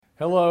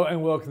Hello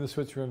and welcome to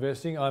Switzer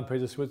Investing. I'm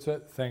Peter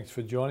Switzer. Thanks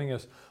for joining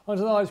us. On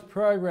tonight's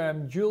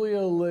program,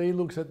 Julia Lee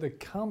looks at the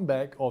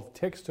comeback of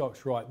tech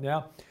stocks right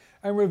now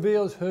and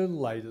reveals her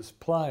latest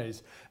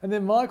plays. And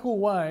then Michael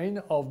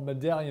Wayne of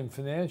Medallion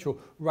Financial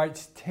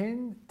rates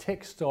 10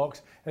 tech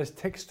stocks as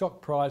tech stock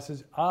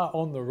prices are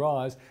on the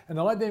rise. And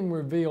I then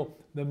reveal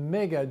the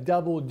mega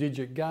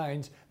double-digit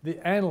gains the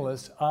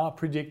analysts are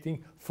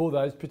predicting for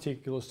those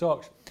particular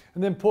stocks.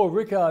 And then Paul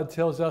Rickard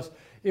tells us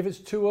if it's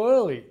too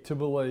early to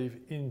believe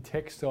in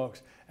tech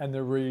stocks and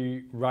the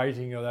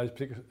re-rating of those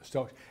particular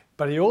stocks.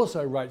 But he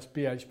also rates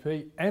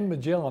BHP and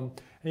Magellan.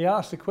 And he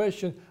asks the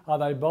question, are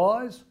they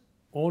buys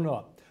or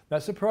not?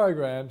 That's the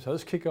program. So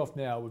let's kick off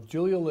now with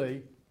Julia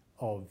Lee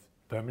of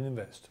Berman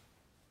Invest.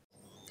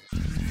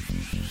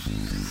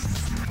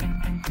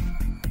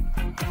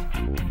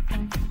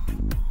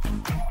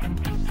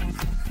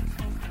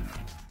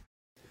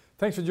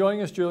 Thanks for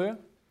joining us, Julia.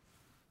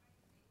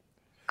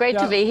 Great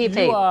to be here,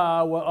 Pete. You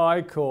are what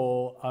I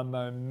call a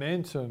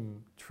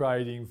momentum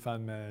trading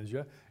fund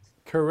manager.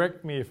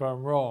 Correct me if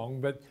I'm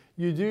wrong, but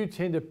you do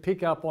tend to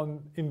pick up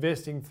on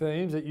investing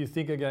themes that you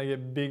think are going to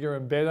get bigger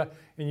and better,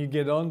 and you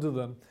get onto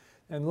them.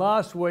 And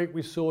last week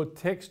we saw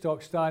tech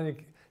stocks starting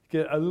to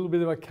get a little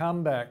bit of a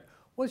comeback.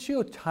 What's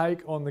your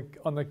take on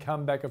the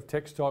comeback of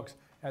tech stocks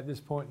at this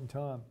point in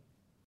time?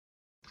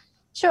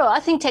 Sure, I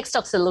think tech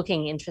stocks are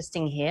looking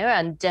interesting here,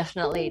 and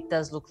definitely it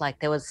does look like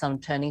there was some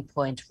turning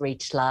point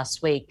reached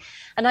last week.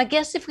 And I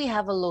guess if we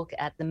have a look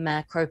at the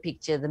macro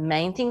picture, the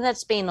main thing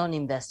that's been on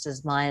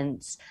investors'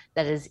 minds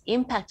that has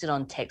impacted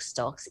on tech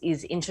stocks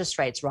is interest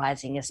rates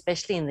rising,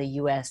 especially in the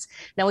US.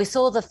 Now, we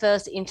saw the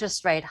first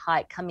interest rate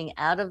hike coming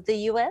out of the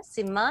US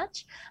in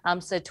March,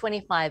 so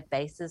 25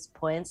 basis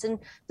points, and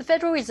the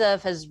Federal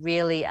Reserve has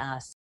really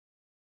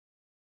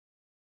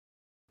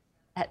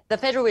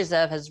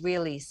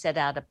set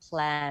out a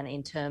plan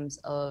in terms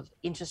of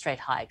interest rate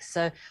hikes.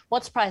 So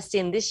what's priced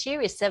in this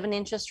year is 7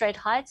 interest rate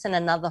hikes and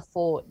another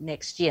 4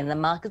 next year. And the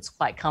market's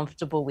quite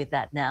comfortable with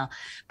that now.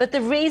 But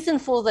the reason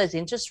for those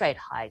interest rate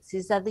hikes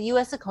is that the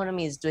US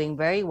economy is doing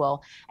very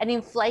well. And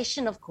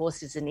inflation, of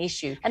course, is an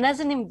issue. And as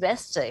an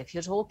investor, if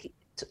you're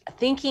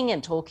thinking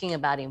and talking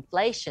about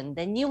inflation,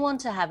 then you want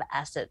to have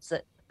assets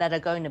that are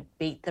going to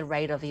beat the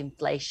rate of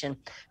inflation.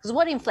 Because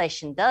what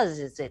inflation does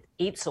is it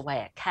eats away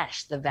at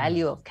cash, the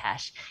value of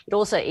cash. It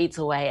also eats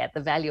away at the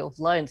value of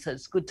loans. So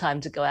it's a good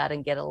time to go out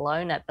and get a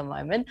loan at the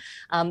moment.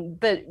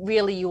 But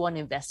really you want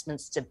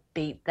investments to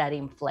beat that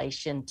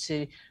inflation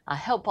to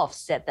help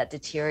offset that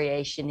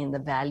deterioration in the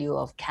value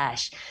of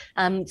cash.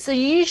 So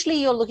usually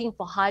you're looking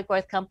for high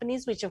growth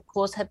companies, which of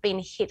course have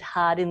been hit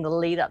hard in the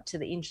lead up to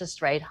the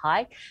interest rate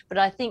hike. But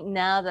I think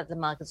now that the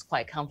market's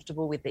quite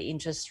comfortable with the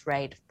interest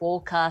rate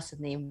forecast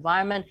and the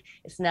environment,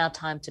 it's now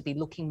time to be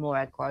looking more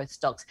at growth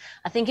stocks.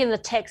 I think in the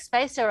tech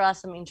space, there are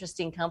some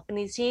interesting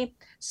companies here.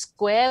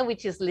 Square,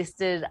 which is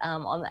listed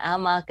on our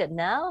market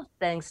now,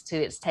 thanks to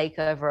its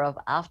takeover of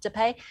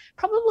Afterpay,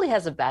 probably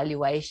has a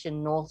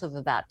valuation north of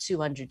about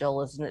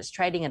 $200 and it's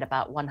trading at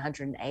about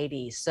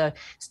 180. So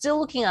still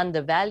looking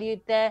undervalued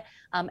there.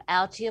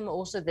 Altium,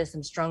 also there's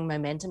some strong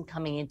momentum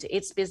coming into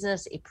its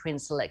business. It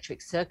prints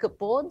electric circuit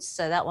boards,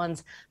 so that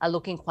one's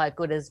looking quite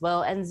good as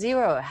well. And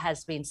Xero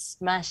has been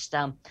smashed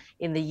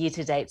in the year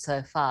to date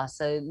so far,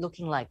 so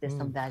looking like there's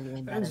some value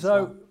in that. And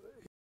so,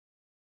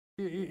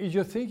 is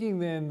your thinking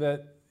then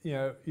that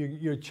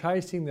you're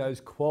chasing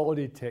those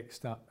quality tech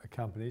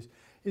companies?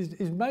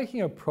 Is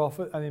making a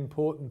profit an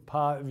important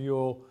part of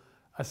your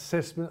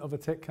assessment of a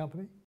tech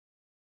company?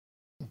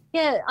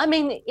 Yeah, I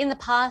mean, in the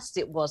past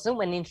it wasn't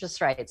when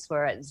interest rates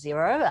were at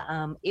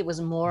 0. It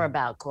was more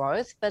about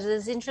growth. But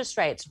as interest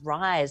rates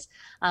rise,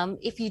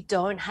 if you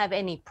don't have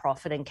any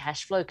profit and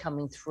cash flow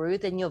coming through,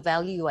 then your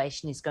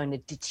valuation is going to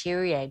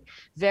deteriorate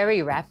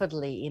very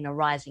rapidly in a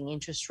rising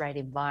interest rate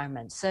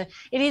environment. So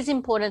it is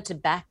important to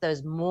back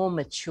those more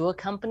mature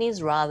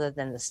companies rather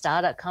than the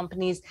startup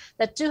companies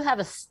that do have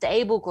a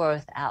stable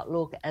growth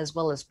outlook as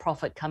well as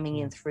profit coming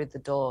in through the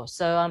door.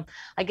 So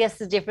I guess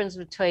the difference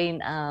between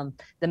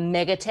the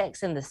mega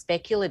techs and the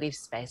speculative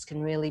space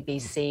can really be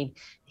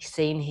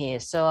seen here.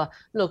 So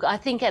look, I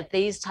think at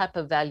these type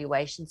of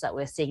valuations that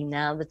we're seeing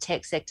now, the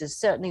tech sector is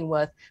certainly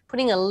worth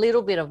putting a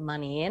little bit of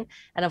money in.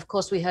 And of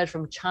course, we heard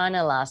from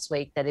China last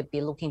week that it'd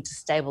be looking to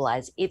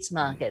stabilize its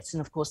markets. And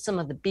of course, some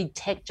of the big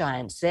tech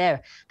giants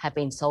there have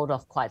been sold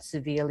off quite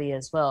severely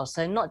as well.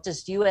 So not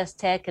just US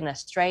tech and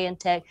Australian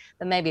tech,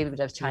 but maybe a bit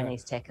of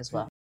Chinese tech as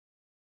well.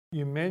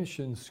 You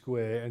mentioned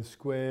Square, and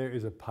Square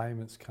is a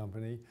payments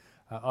company.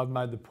 I've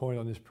made the point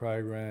on this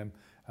program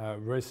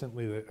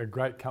recently that a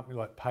great company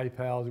like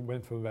PayPal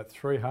went from about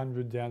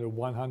 $300 down to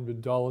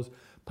 $100.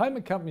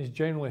 Payment companies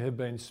generally have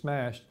been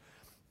smashed.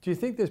 Do you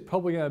think there's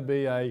probably going to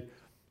be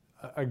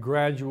a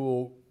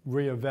gradual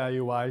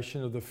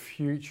reevaluation of the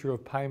future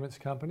of payments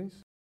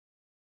companies?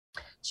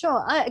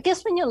 Sure. I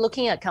guess when you're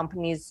looking at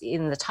companies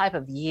in the type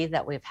of year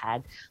that we've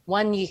had,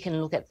 one, you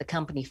can look at the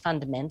company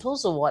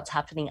fundamentals or what's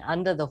happening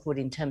under the hood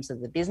in terms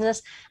of the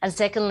business. And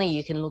secondly,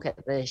 you can look at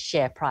the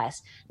share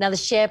price. Now, the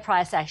share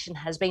price action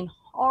has been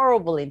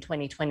horrible in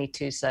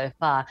 2022 so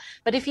far.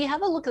 But if you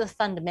have a look at the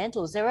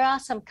fundamentals, there are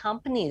some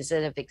companies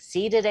that have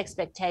exceeded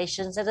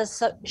expectations that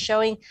are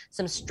showing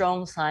some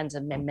strong signs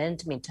of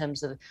momentum in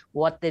terms of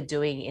what they're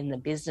doing in the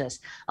business.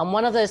 And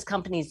one of those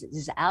companies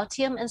is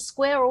Altium, and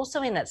Square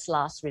also in its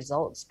last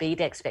results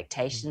beat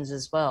expectations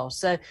as well.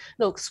 So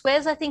look,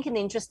 Square's I think an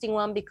interesting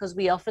one because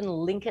we often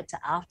link it to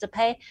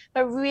Afterpay,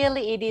 but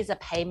really it is a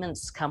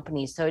payments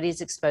company. So it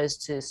is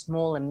exposed to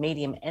small and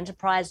medium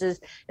enterprises.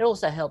 It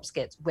also helps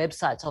get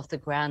websites off the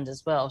ground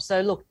as well.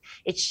 So look,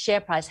 its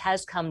share price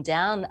has come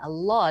down a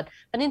lot,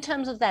 but in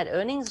terms of that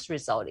earnings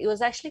result, it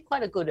was actually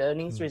quite a good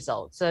earnings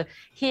result. So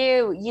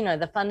here, you know,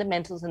 the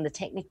fundamentals and the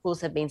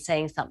technicals have been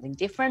saying something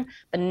different,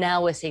 but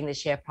now we're seeing the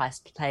share price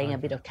playing a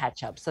bit of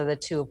catch up. So the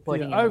two are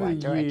pointing in the right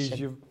direction. Over the years,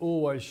 you've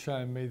always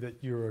shown me that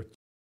you're a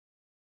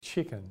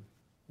chicken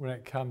when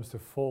it comes to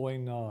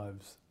falling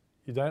knives.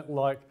 You don't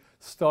like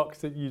stocks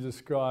that you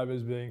describe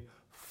as being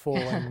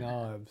falling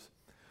knives.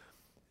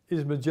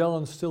 Is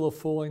Magellan still a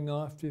falling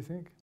knife, do you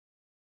think?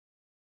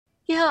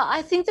 Yeah,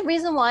 I think the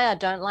reason why I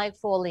don't like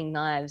falling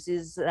knives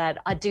is that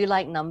I do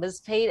like numbers,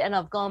 Pete, and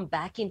I've gone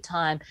back in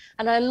time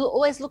and I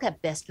always look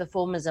at best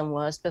performers and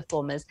worst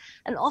performers.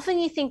 And often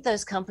you think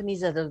those companies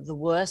that are the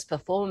worst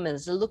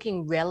performers are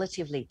looking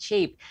relatively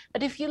cheap.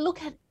 But if you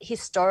look at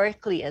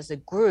historically as a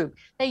group,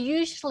 they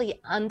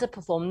usually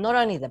underperform not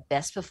only the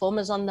best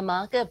performers on the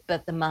market,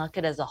 but the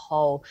market as a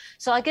whole.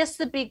 So I guess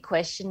the big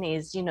question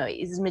is, you know,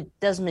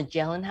 does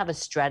Magellan have a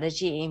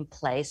strategy in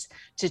place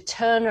to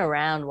turn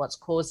around what's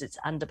caused its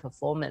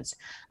underperformance?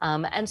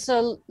 And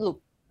so,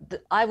 look,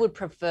 I would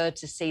prefer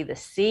to see the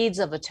seeds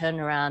of a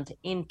turnaround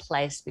in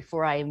place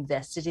before I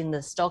invested in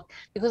the stock,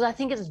 because I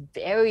think it's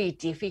very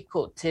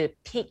difficult to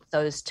pick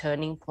those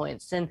turning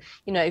points. And,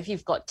 you know, if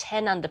you've got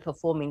 10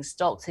 underperforming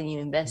stocks and you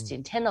invest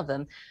in 10 of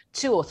them,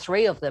 2 or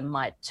 3 of them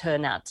might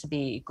turn out to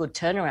be good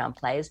turnaround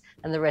plays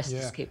and the rest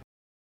just keep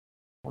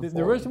on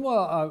The reason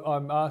why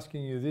I'm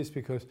asking you this,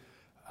 because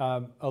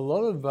a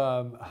lot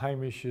of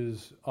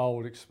Hamish's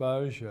old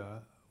exposure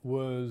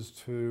was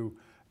to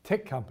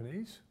tech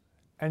companies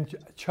and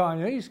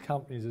Chinese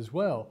companies as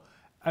well.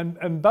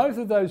 And both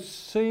of those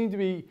seem to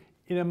be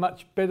in a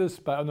much better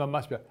space, not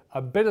much better,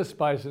 a better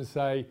space than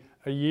say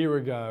a year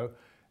ago.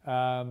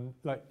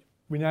 Like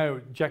we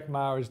know Jack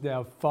Ma is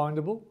now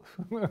findable.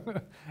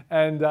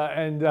 and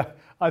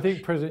I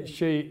think President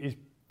Xi is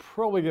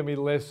probably going to be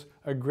less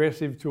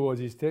aggressive towards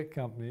his tech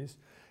companies.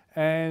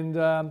 And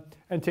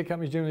tech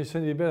companies generally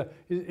seem to be better.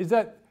 Is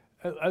that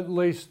at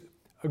least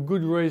a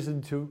good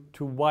reason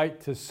to wait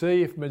to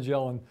see if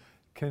Magellan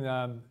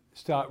can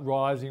start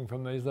rising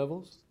from these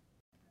levels?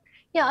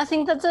 Yeah, I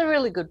think that's a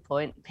really good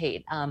point,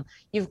 Pete.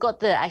 You've got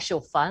the actual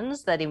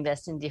funds that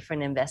invest in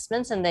different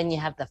investments, and then you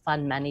have the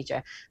fund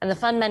manager. And the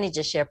fund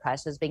manager share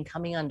price has been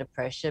coming under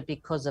pressure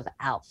because of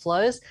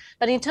outflows.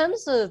 But in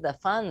terms of the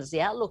funds, the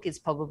outlook is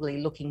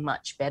probably looking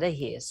much better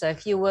here. So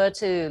if you were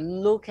to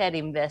look at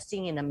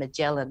investing in a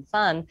Magellan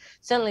fund,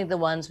 certainly the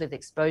ones with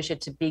exposure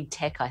to big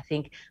tech, I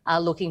think,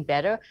 are looking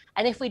better.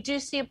 And if we do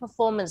see a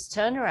performance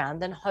turnaround,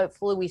 then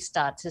hopefully we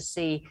start to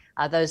see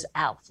those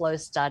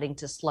outflows starting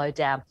to slow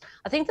down.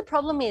 I think the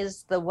problem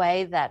is the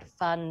way that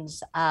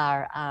funds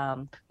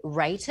are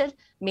rated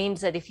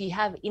means that if you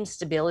have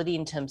instability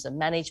in terms of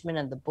management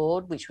and the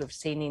board, which we've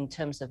seen in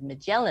terms of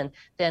Magellan,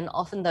 then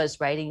often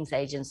those ratings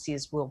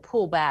agencies will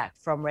pull back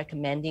from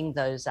recommending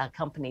those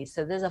companies.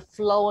 So there's a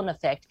flow-on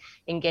effect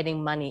in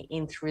getting money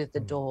in through the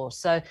door.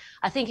 So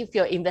I think if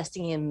you're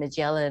investing in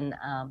Magellan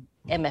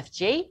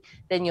MFG,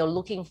 then you're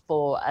looking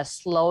for a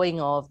slowing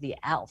of the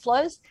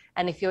outflows.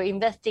 And if you're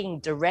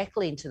investing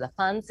directly into the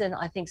funds, then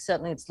I think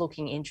certainly it's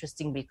looking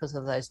interesting because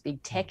of those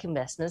big tech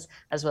investments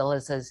as well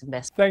as those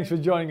investments. Thanks for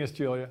joining us,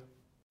 Julia.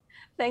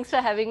 Thanks for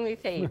having me,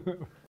 Pete.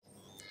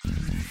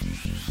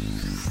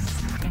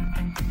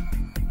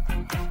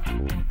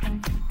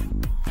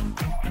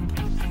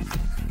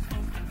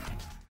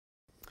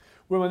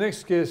 Well, my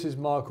next guest is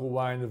Michael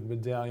Wayne of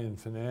Medallion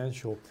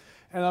Financial.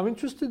 And I'm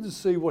interested to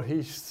see what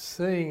he's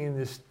seeing in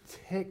this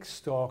tech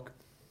stock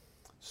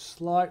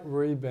slight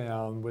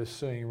rebound we're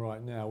seeing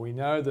right now. We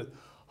know that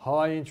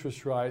high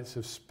interest rates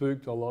have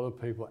spooked a lot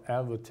of people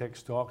out of the tech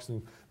stocks,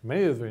 and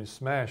many have been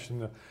smashed.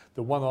 And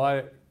the one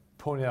I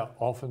point out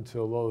often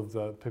to a lot of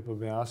the people who've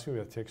been asking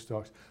about tech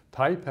stocks,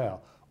 PayPal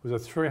was a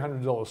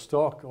 $300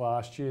 stock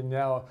last year.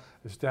 Now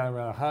it's down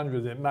around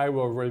 100. It may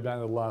well have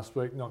rebounded last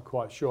week, not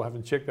quite sure. I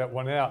haven't checked that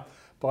one out.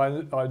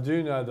 But I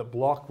do know that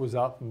Block was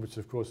up, which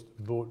of course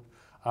bought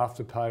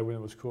Afterpay when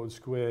it was called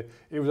Square.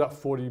 It was up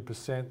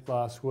 40%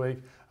 last week,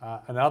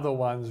 and other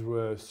ones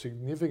were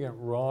significant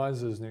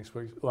rises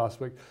last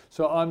week.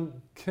 So I'm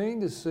keen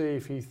to see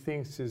if he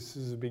thinks this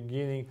is the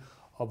beginning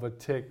of a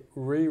tech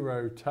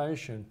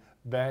re-rotation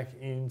back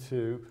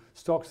into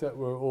stocks that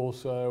were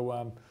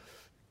also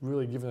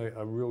really given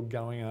a real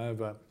going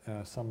over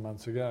some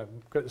months ago.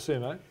 Great to see you,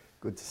 mate.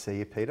 Good to see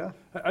you, Peter.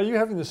 Are you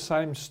having the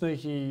same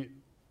sneaky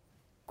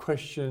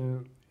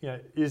question? You know,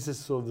 is this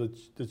sort of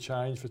the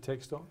change for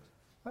tech stocks?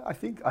 I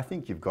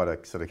think you've got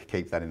to sort of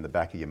keep that in the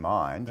back of your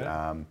mind.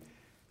 Yeah.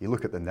 you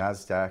look at the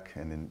NASDAQ,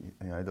 and then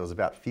there was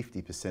about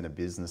 50% of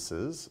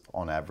businesses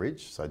on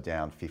average, so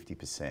down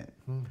 50%.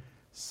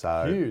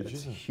 So Huge, it's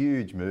isn't it?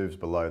 huge moves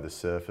below the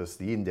surface.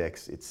 The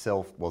index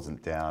itself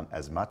wasn't down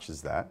as much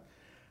as that,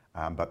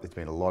 but there's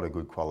been a lot of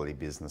good quality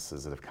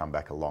businesses that have come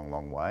back a long,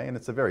 long way. And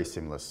it's a very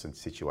similar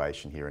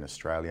situation here in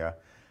Australia.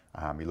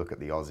 You look at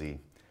the Aussie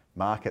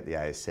market, the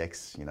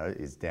ASX,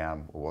 is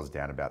down, or was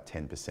down about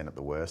 10% at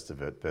the worst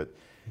of it. But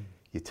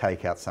you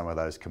take out some of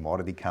those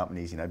commodity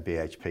companies,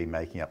 BHP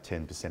making up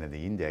 10% of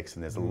the index,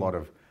 and there's a lot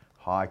of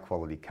high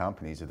quality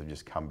companies that have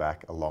just come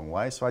back a long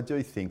way. So I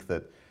do think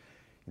that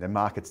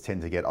markets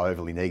tend to get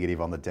overly negative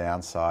on the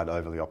downside,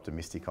 overly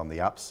optimistic on the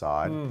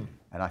upside. And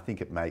I think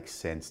it makes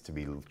sense to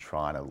be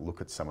trying to look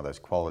at some of those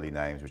quality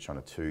names, which on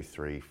a 2,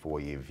 3, 4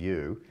 year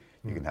view,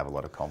 you can have a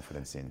lot of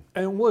confidence in.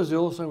 And what is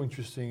also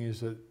interesting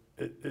is that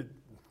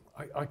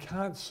I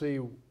can't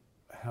see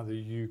how the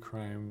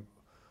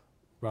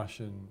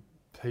Ukraine-Russian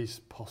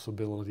peace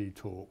possibility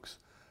talks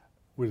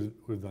with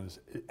those.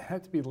 It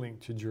had to be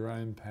linked to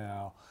Jerome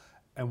Powell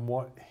and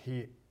what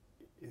he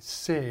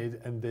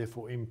said and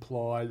therefore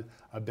implied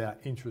about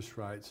interest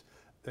rates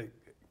that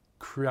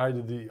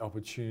created the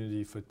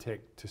opportunity for tech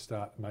to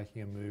start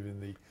making a move in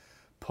the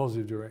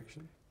positive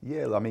direction.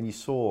 Yeah, I mean, you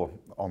saw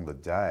on the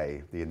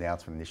day, the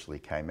announcement initially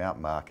came out,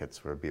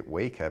 markets were a bit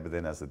weaker, but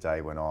then as the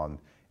day went on,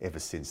 ever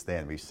since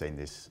then, we've seen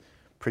this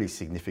pretty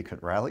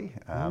significant rally.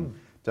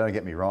 Don't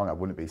get me wrong, I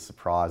wouldn't be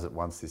surprised that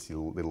once this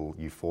little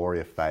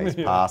euphoria phase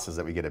passes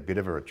that we get a bit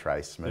of a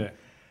retracement.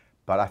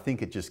 But I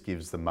think it just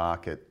gives the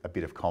market a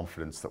bit of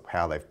confidence that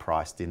how they've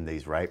priced in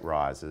these rate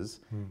rises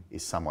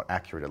is somewhat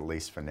accurate, at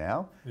least for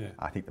now.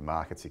 I think the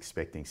market's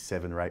expecting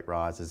 7 rate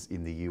rises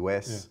in the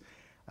US.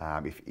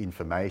 If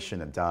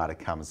information and data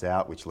comes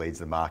out, which leads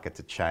the market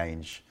to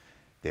change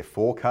their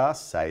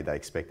forecasts, say they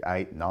expect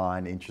 8,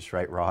 9 interest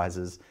rate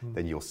rises,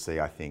 then you'll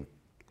see, I think,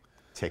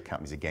 tech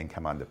companies again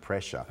come under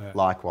pressure.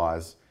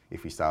 Likewise,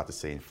 if we start to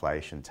see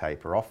inflation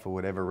taper off for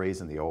whatever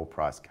reason, the oil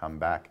price come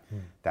back,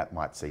 that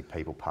might see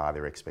people par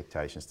their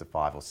expectations to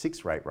 5 or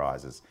 6 rate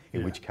rises,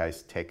 in which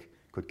case tech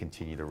could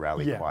continue to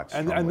rally quite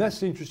strongly. And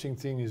that's the interesting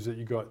thing, is that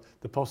you've got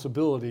the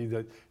possibility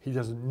that he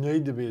doesn't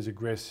need to be as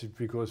aggressive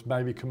because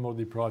maybe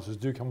commodity prices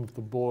do come off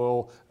the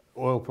boil,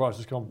 oil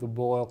prices come off the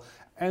boil.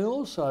 And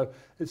also,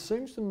 it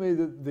seems to me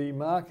that the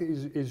market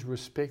is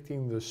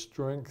respecting the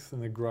strength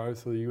and the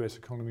growth of the US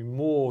economy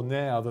more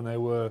now than they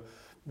were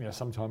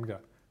some time ago.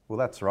 Well,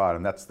 that's right,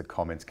 and that's the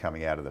comments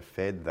coming out of the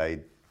Fed.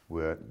 They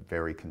weren't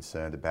very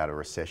concerned about a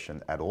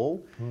recession at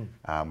all,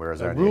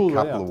 whereas they only a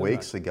couple of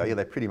weeks ago,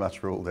 they pretty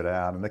much ruled it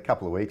out. And a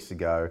couple of weeks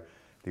ago,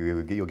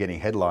 you're getting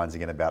headlines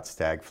again about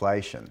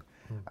stagflation,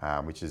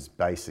 which is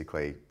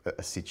basically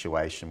a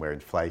situation where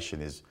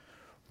inflation is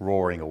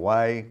roaring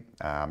away,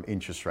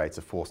 interest rates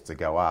are forced to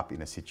go up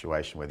in a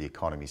situation where the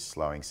economy is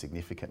slowing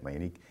significantly.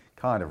 And he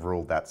kind of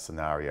ruled that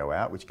scenario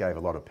out, which gave a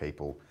lot of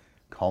people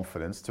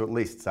confidence to at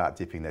least start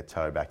dipping their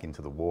toe back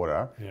into the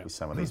water with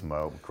some of these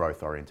more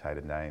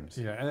growth-orientated names.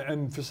 Yeah,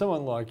 and for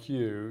someone like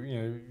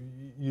you,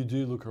 you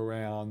do look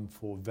around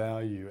for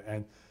value,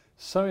 and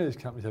some of these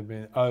companies have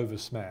been over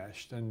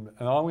smashed. And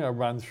I'm going to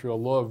run through a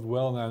lot of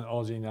well-known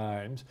Aussie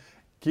names.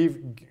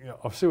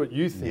 I'll see what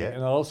you think,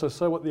 and I'll also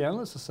say what the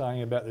analysts are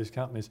saying about these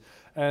companies.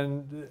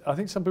 And I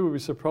think some people will be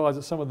surprised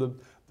that some of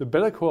the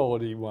better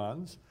quality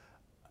ones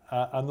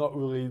are not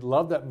really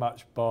loved that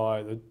much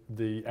by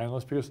the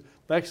analysts, because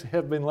they actually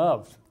have been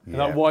loved. And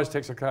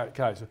WiseTech's a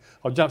case.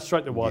 I'll jump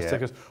straight to WiseTech,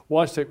 because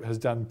WiseTech has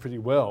done pretty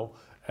well,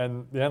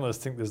 and the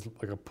analysts think there's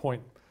like a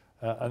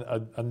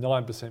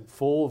 9%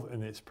 fall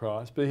in its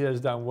price, but he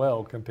has done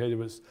well compared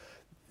to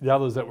the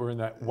others that were in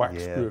that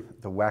wax group.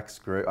 The wax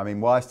group. I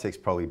mean, WiseTech's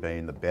probably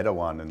been the better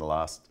one in the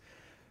last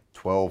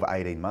 12,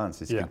 18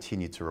 months. It's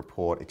continued to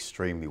report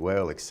extremely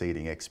well,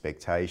 exceeding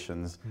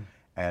expectations.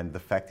 And the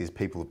fact is,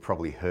 people have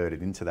probably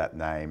herded into that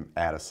name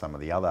out of some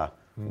of the other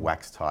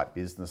wax-type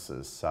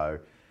businesses. So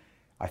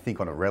I think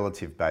on a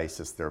relative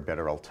basis, there are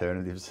better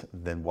alternatives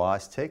than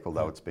WiseTech,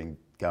 although it's been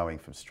going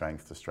from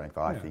strength to strength,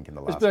 I think, in the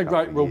last couple of years. It's been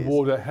a great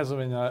reward. It hasn't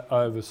been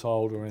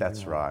oversold or anything.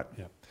 That's right.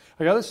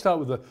 Okay, let's start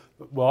with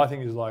I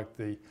think is like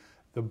the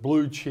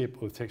blue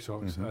chip of tech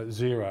stocks,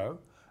 Xero.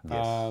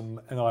 And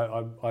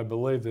I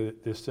believe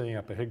that they're setting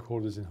up a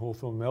headquarters in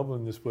Hawthorne,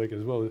 Melbourne this week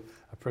as well.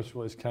 A press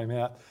release came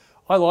out.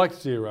 I like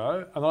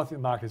Xero, and I think the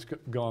market's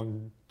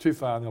gone too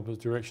far in the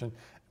opposite direction.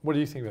 What do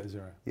you think about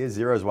Xero? Yeah,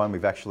 Xero's one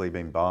we've actually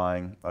been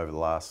buying over the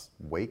last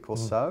week or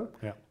so.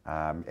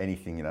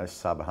 Anything,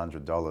 sub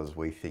 $100,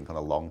 we think on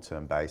a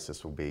long-term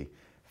basis will be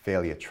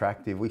fairly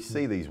attractive. We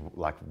see these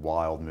like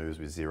wild moves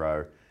with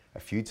Xero a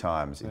few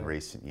times in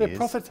recent years. They're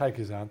profit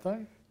takers, aren't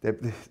they?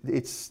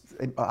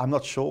 I'm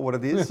not sure what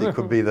it is. It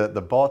could be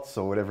the bots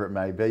or whatever it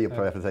may be. You'll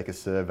probably have to take a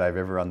survey of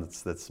everyone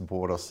that's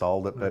bought or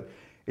sold it. But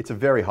it's a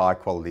very high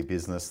quality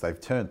business. They've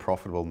turned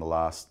profitable in the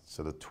last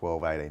sort of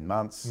 12, 18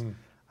 months.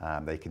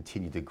 They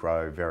continue to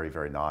grow very,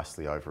 very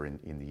nicely over in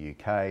the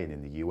UK and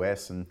in the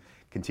US, and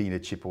continue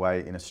to chip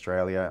away in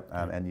Australia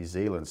and New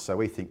Zealand. So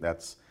we think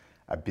that's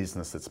a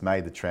business that's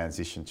made the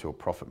transition to a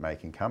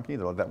profit-making company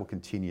that will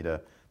continue to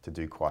to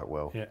do quite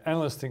well. Yeah,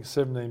 analysts think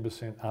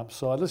 17%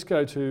 upside. Let's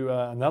go to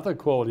another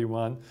quality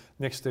one,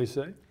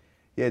 NextDC.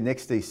 Yeah,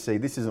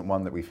 NextDC, this isn't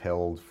one that we've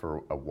held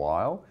for a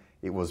while.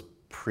 It was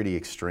pretty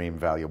extreme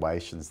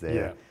valuations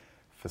there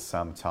for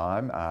some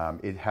time.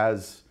 It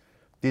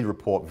did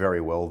report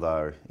very well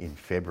though in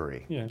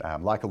February,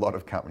 like a lot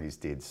of companies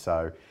did.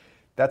 So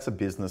that's a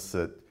business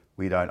that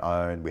we don't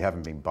own, we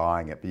haven't been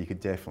buying it, but you could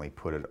definitely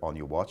put it on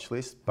your watch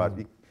list. But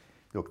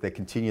look, they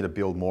continue to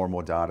build more and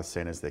more data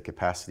centers, their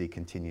capacity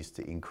continues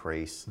to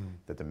increase,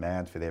 the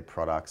demand for their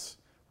products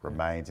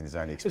remains and is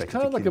only expected to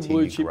continue growing. It's kind of like a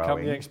blue chip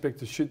company, you expect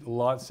to shoot the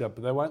lights out,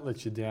 but they won't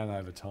let you down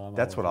over time.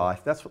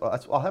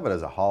 I'll have it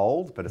as a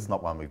hold, but it's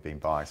not one we've been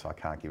buying, so I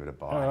can't give it a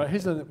buy. All right,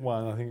 here's the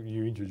one I think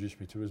you introduced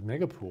me to, is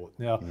Megaport.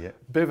 Now,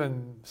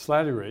 Bevan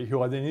Slattery,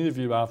 who I then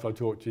interviewed after I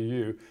talked to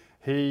you,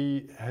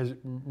 he has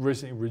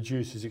recently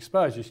reduced his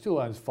exposure. He still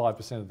owns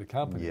 5% of the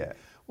company. Yeah.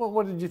 Well,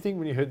 what did you think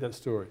when you heard that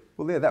story?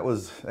 Well, yeah,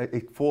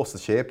 it forced the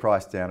share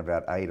price down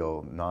about 8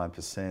 or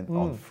 9%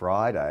 on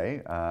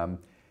Friday.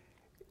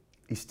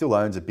 He still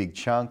owns a big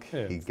chunk.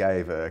 Yeah. He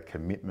gave a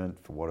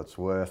commitment, for what it's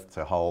worth,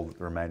 to hold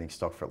the remaining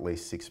stock for at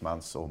least 6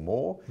 months or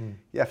more.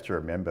 You have to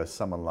remember,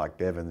 someone like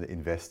Bevan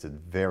invested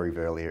very,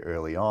 very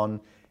early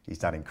on. He's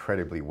done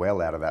incredibly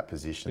well out of that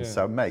position,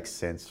 so it makes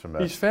sense from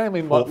his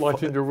family might like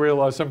him to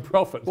realise some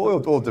profit.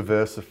 Or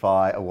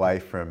diversify away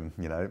from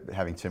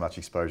having too much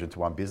exposure to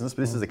one business.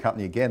 But this is a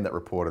company again that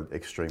reported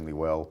extremely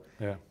well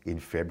in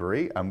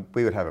February.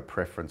 We would have a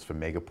preference for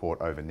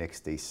Megaport over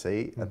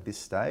NextDC at this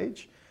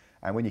stage.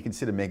 And when you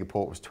consider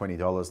Megaport was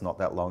 $20 not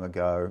that long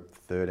ago,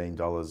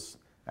 $13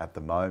 at the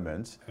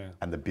moment,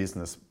 and the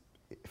business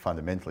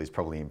fundamentally is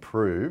probably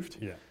improved,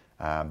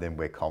 then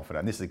we're confident.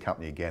 And this is a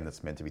company, again,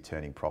 that's meant to be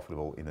turning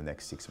profitable in the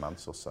next 6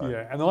 months or so.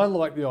 Yeah, and I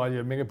like the idea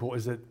of Megaport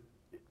is that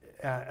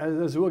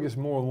as the world gets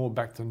more and more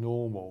back to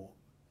normal,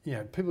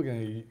 people are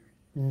going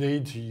to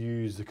need to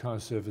use the kind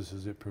of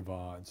services it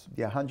provides.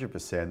 Yeah,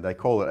 100%. They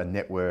call it a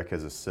network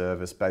as a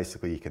service.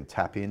 Basically, you can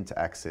tap in to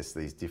access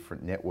these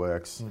different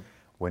networks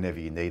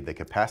whenever you need the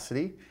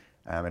capacity.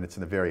 And it's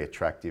a very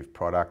attractive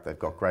product. They've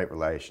got great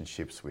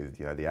relationships with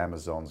the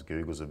Amazons,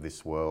 Googles of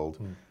this world.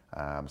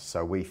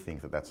 So we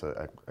think that that's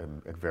a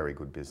very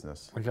good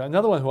business. Okay,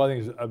 another one who I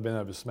think has been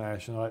over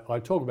smash, and I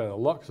talk about it a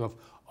lot because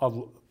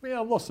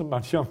I've lost some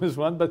money on this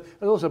one, but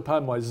it's also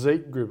part of my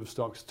Zeep group of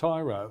stocks,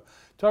 Tyro.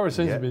 Tyro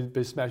seems to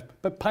be smashed,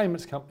 but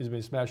payments companies have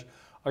been smashed.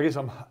 I guess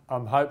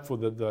I'm hopeful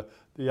that the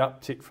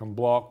uptick from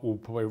Block will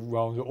probably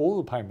roll into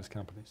all the payments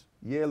companies.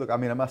 Yeah, look, I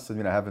mean, I must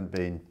admit I haven't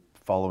been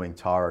following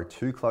Tyro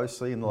too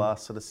closely in the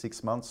last sort of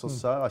 6 months or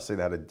so. I see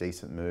they had a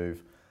decent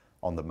move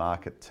on the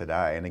market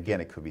today. And again,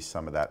 it could be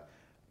some of that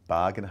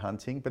bargain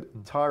hunting,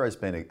 but Tyro's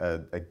been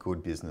a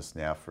good business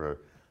now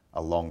for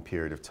a long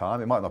period of time.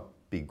 It might not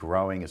be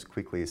growing as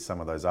quickly as some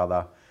of those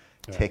other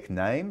tech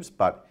names,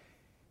 but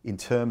in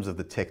terms of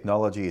the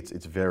technology,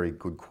 it's very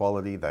good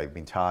quality. They've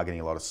been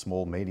targeting a lot of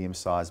small,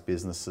 medium-sized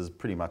businesses,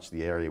 pretty much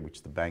the area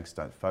which the banks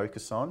don't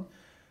focus on.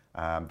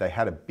 They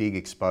had a big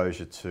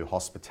exposure to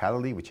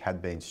hospitality, which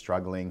had been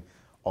struggling,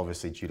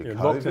 obviously due to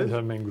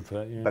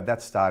COVID. But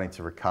that's starting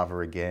to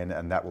recover again,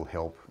 and that will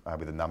help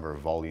with the number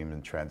of volume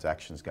and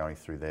transactions going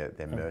through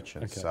their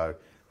merchants. Okay. So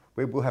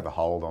we'll have a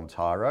hold on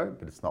Tyro,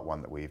 but it's not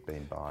one that we've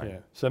been buying. Yeah.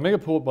 So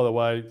Megaport, by the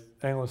way,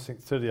 analysts think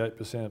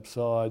 38%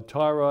 upside.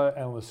 Tyro,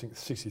 analysts think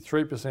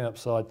 63%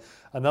 upside.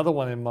 Another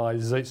one in my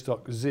Zeep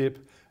stock,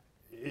 Zip,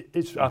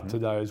 it's up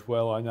today as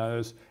well, I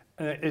noticed.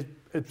 And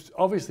it's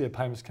obviously a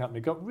payments company.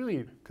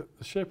 The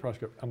share price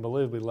got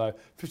unbelievably low,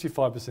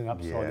 55%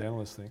 upside, the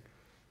analysts think.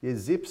 Yeah,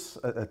 Zip's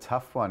a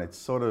tough one. It's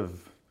sort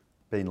of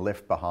been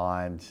left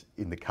behind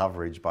in the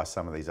coverage by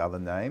some of these other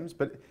names,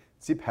 but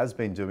Zip has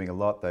been doing a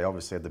lot. They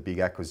obviously had the big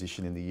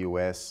acquisition in the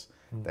US.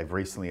 They've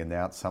recently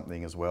announced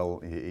something as well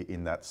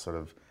in that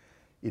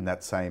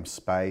same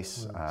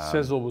space.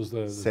 Sezzle was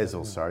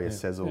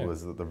Sezzle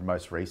was the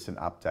most recent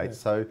update. Yeah.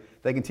 So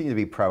they continue to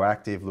be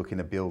proactive, looking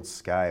to build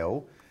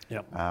scale.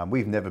 Yep.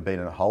 We've never been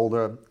a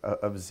holder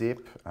of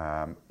Zip.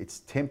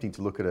 It's tempting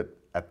to look at it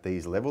at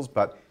these levels,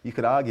 but you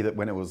could argue that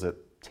when it was at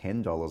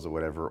 $10 or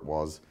whatever it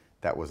was,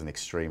 that was an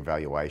extreme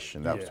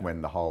valuation. That was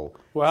when the whole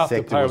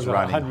sector was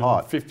running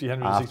hot. $160.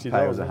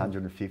 Afterpay was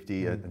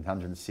 150 and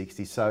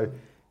 160. So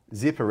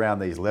Zip around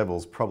these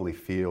levels probably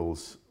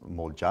feels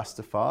more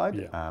justified.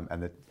 Yeah.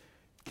 And that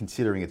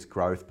considering its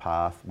growth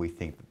path, we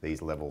think that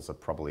these levels are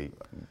probably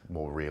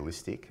more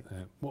realistic.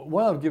 Yeah. Well,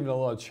 what I've given a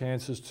lot of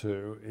chances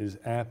to is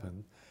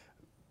Appen.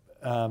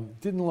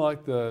 Didn't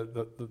like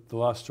the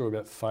last story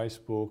about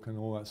Facebook and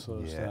all that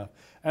sort of stuff.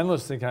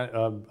 Analysts think a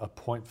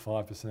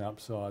 0.5%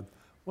 upside.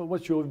 Well,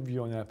 what's your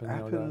view on Appen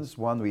nowadays? Appen's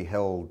one we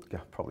held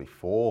probably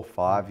 4 or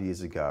 5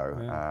 years ago.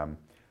 Yeah.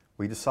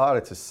 We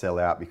decided to sell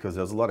out because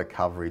there was a lot of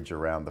coverage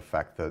around the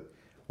fact that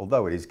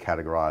although it is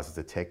categorised as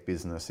a tech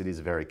business, it is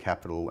very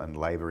capital and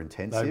labour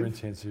intensive. Labour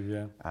intensive,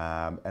 yeah.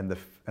 And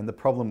the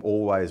problem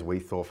always we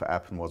thought for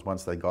Appen was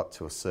once they got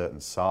to a certain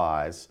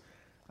size,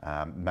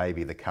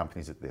 maybe the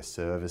companies that they're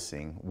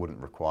servicing wouldn't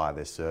require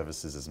their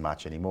services as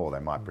much anymore. They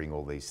might bring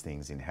all these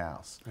things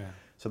in-house. Yeah.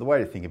 So the way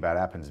to think about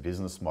Appen's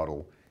business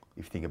model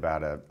you think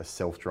about a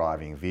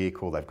self-driving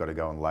vehicle, they've got to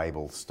go and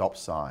label stop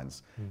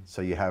signs.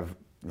 So you have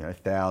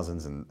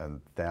thousands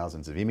and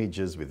thousands of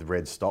images with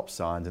red stop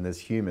signs, and there's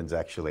humans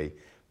actually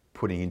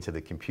putting into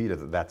the computer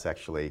that that's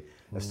actually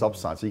a stop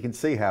sign. So you can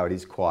see how it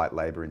is quite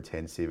labour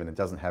intensive, and it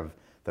doesn't have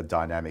the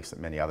dynamics that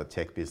many other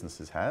tech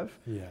businesses have.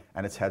 Yeah.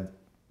 And it's had,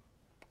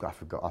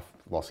 I've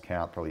lost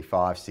count, probably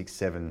 5, 6,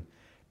 7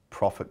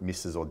 profit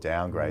misses or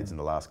downgrades in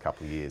the last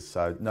couple of years.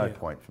 So no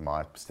point from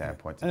my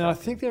standpoint. And I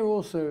think they're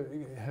also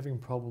having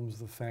problems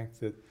with the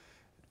fact that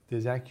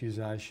there's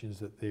accusations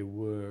that their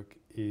work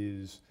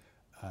is,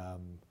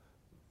 in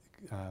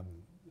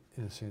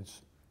a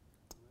sense,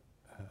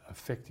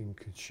 affecting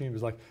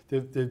consumers. Like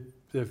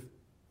they're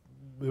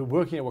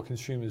working out what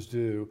consumers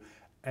do,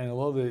 and a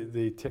lot of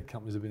the tech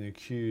companies have been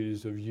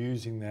accused of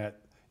using that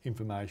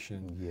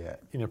information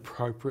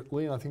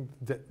inappropriately, and I think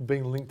that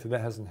being linked to that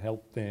hasn't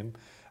helped them.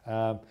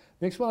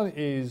 Next one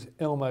is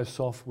Elmo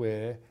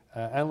Software.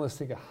 Analysts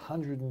think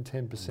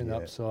 110%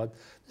 upside.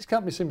 This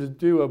company seems to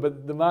do well,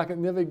 but the market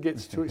never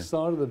gets too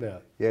excited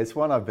about. Yeah, it's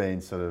one I've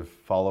been sort of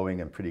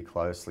following and pretty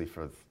closely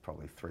for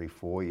probably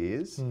 3-4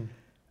 years.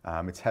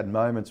 It's had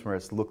moments where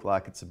it's looked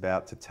like it's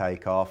about to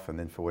take off, and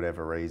then for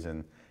whatever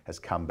reason has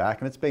come back,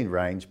 and it's been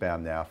range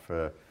bound now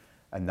for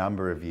a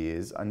number of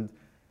years. And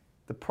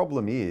the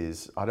problem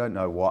is, I don't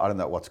know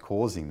what's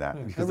causing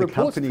that, because the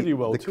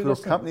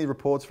company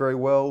reports very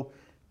well.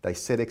 They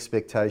set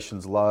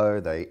expectations low.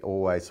 They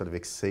always sort of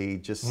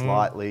exceed just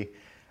slightly.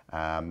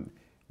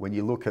 When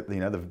you look at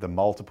the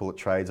multiple it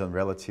trades on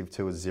relative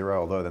to a Xero,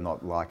 although they're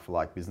not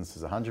like-for-like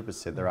businesses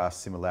 100%, there are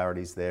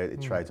similarities there.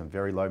 It trades on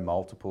very low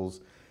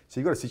multiples. So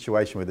you've got a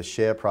situation where the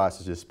share price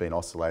has just been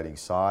oscillating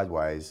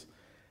sideways,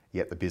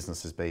 yet the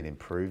business has been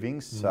improving.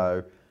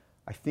 So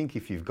I think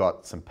if you've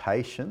got some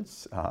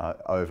patience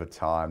over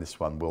time, this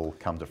one will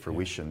come to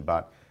fruition.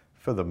 But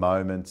for the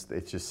moment,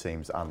 it just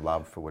seems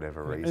unloved for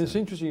whatever reason. And it's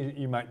interesting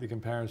you make the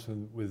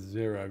comparison with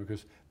Xero,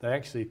 because they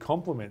actually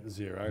complement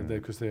Xero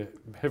because they're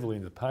heavily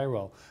into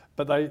payroll.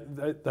 But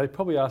they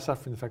probably are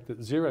suffering the fact that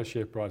Xero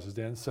share price is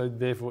down, so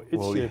therefore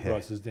its share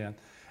price is down.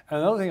 And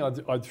another thing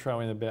I'd throw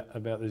in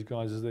about these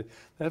guys is that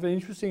they have an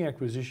interesting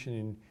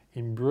acquisition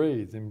in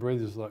Breathe. And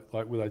Breathe is like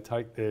where they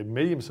take their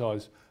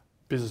medium-sized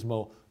business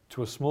model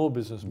to a small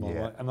business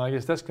model, and I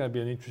guess that's going to be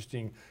an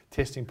interesting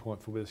testing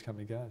point for where this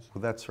company goes. Well,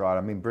 that's right.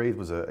 I mean, Breathe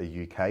was a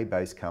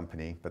UK-based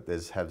company, but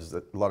has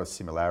a lot of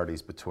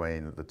similarities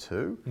between the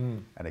two,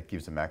 and it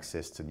gives them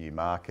access to new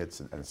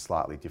markets and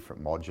slightly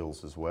different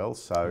modules as well.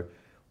 So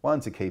one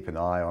to keep an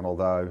eye on,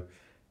 although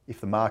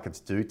if the markets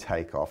do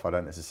take off, I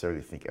don't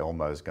necessarily think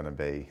Elmo is going to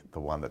be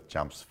the one that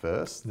jumps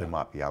first. There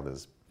might be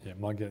others. Yeah,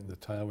 might get in the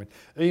tailwind.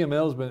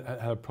 EML's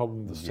had a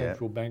problem with the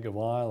Central Bank of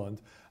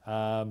Ireland.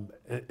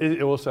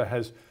 It also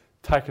has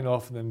taken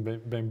off and then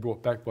been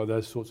brought back by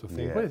those sorts of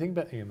things. What do you think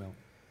about EML?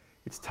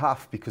 It's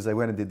tough because they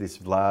went and did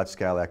this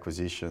large-scale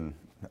acquisition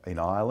in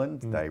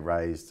Ireland. They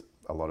raised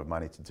a lot of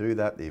money to do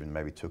that. They even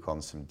maybe took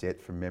on some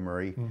debt from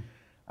memory.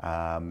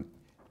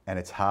 And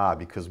it's hard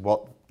because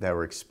what they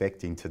were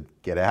expecting to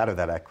get out of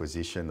that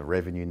acquisition, the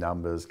revenue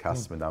numbers,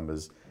 customer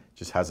numbers,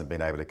 just hasn't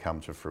been able to come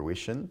to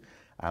fruition.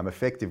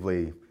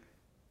 Effectively,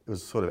 it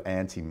was sort of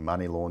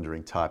anti-money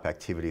laundering type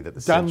activity that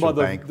the central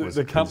bank was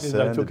the company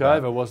they took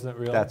over, wasn't it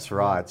really? That's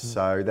right.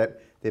 So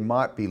that there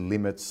might be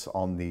limits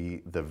on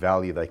the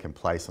value they can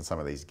place on some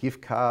of these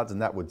gift cards,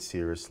 and that would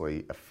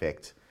seriously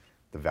affect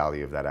the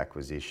value of that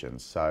acquisition.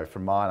 So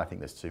from mine, I think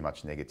there's too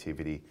much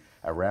negativity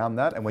around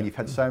that. And when you've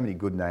had so many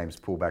good names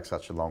pull back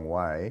such a long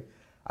way,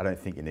 I don't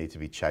think you need to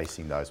be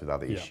chasing those with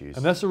other issues.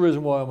 And that's the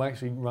reason why I'm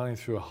actually running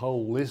through a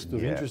whole list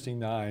of interesting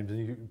names,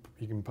 and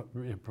you can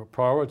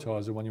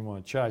prioritise the one you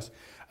want to chase.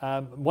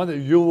 One that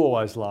you'll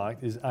always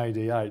like is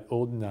AD8,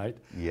 Audinate.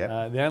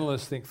 The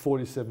analysts think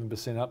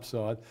 47%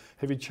 upside.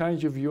 Have you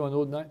changed your view on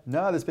Audinate?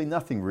 No, there's been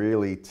nothing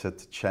really to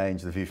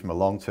change the view from a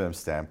long-term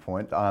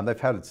standpoint. They've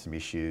had some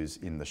issues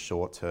in the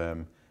short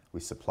term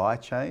with supply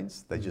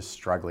chains. They're just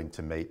struggling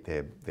to meet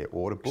their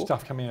order book.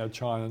 Stuff coming out of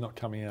China, not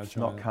coming out of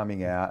China. Not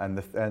coming out,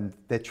 and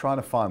they're trying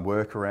to find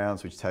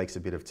workarounds, which takes a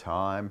bit of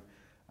time.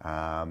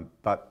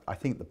 But I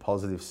think the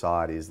positive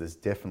side is there's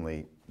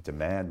definitely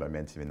demand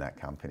momentum in that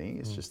company.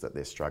 It's just that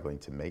they're struggling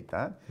to meet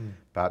that.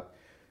 But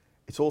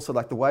it's also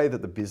like the way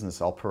that the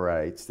business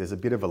operates, there's a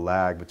bit of a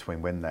lag between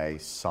when they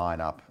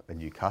sign up a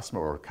new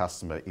customer or a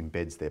customer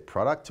embeds their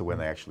product to when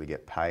they actually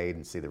get paid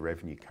and see the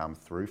revenue come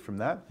through from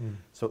that.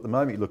 So at the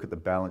moment you look at the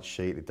balance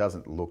sheet, it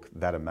doesn't look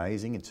that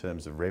amazing in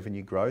terms of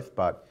revenue growth,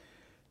 but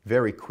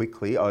very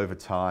quickly over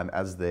time,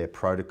 as their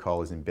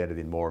protocol is embedded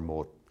in more and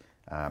more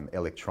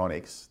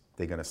electronics,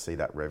 they're going to see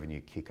that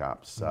revenue kick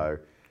up. So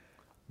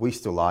we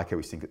still like it.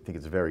 We think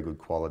it's very good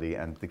quality,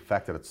 and the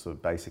fact that it's sort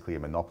of basically a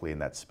monopoly in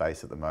that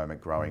space at the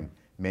moment, growing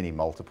many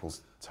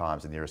multiples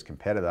times the nearest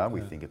competitor,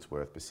 we think it's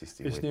worth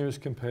persisting with. Its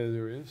nearest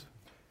competitor is?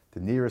 The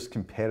nearest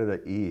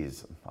competitor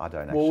is, I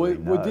don't actually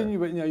know. Well, didn't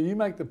you? You know, you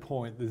make the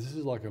point that this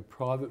is like a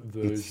private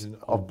version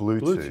of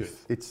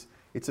Bluetooth.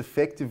 It's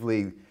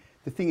effectively,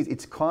 the thing is,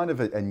 it's kind of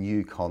a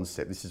new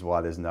concept. This is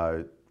why there's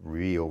no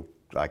real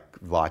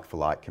like for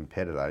like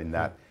competitor in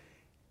that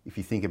if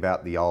you think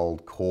about the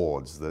old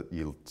cords that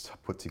you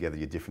put together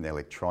your different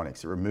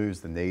electronics, it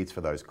removes the needs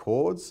for those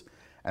cords,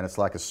 and it's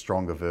like a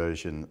stronger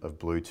version of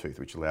Bluetooth,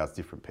 which allows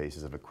different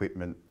pieces of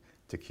equipment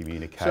to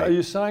communicate. So are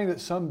you saying that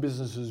some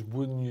businesses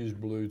wouldn't use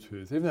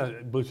Bluetooth, even though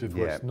Bluetooth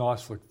works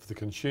nice for the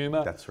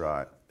consumer? That's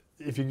right.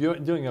 If you're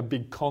doing a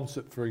big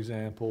concert, for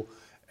example,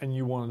 and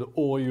you wanted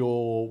all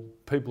your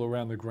people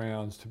around the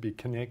grounds to be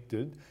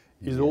connected,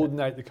 is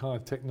Audinate the kind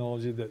of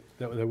technology that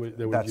they would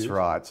use? That's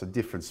right. So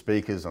different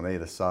speakers on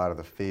either side of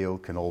the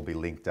field can all be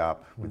linked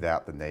up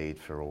without the need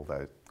for all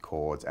those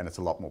cords, and it's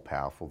a lot more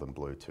powerful than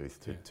Bluetooth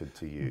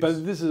to use.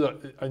 But this is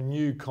a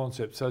new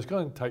concept, so it's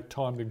going to take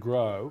time to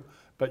grow.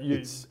 But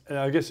and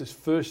I guess its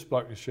first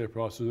spike in share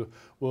prices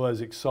were those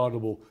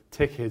excitable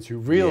tech heads who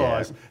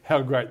realise how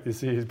great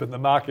this is, but the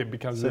market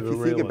becomes so a bit if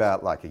of a you think realist.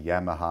 about like a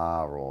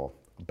Yamaha or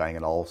Bang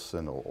 &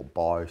 Olufsen or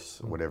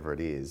Bose or whatever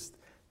it is,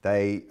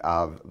 they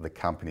are the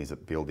companies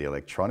that build the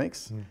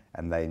electronics,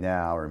 and they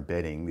now are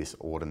embedding this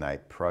Audinate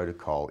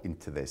protocol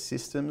into their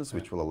systems,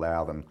 which will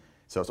allow them.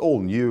 So it's all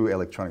new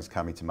electronics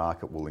coming to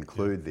market will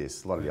include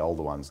this. A lot of the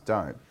older ones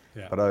don't.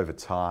 But over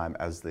time,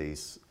 as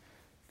these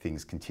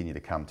things continue to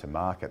come to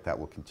market, that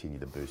will continue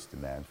to boost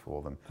demand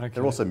for them.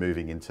 They're also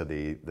moving into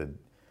the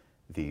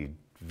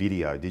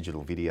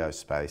digital video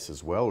space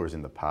as well, whereas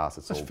in the past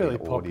it's all fairly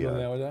been popular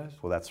audio. nowadays.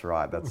 Well, that's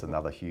right. That's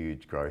another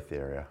huge growth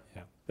area.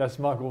 Yeah. That's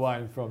Michael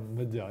Wayne from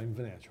Medallion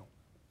Financial.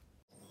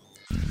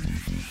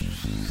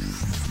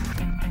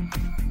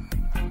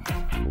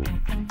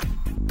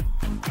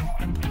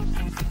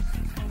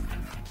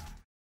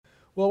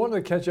 Well, I wanted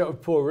to catch up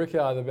with Paul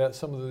Rickard about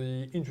some of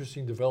the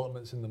interesting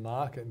developments in the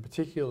market, in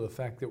particular the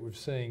fact that we've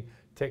seen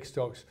tech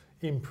stocks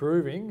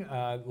improving.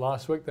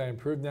 Last week they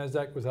improved.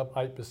 Nasdaq was up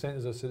 8%,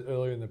 as I said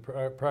earlier in the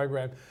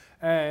program.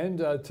 And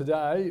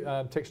today,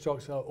 tech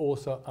stocks are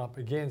also up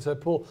again. So,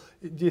 Paul,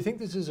 do you think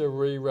this is a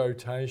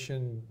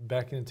re-rotation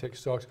back into tech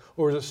stocks,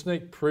 or is it a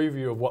sneak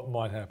preview of what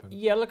might happen?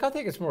 Yeah, look, I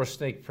think it's more a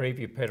sneak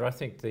preview, Peter. I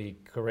think the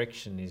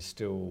correction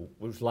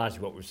was largely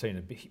what we've seen,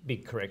 a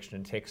big correction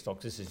in tech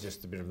stocks. This is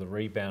just a bit of the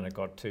rebound. It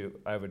got too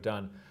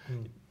overdone. A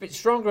bit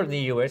stronger in the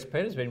US,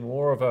 Peter. There's been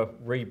more of a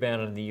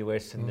rebound in the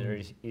US than there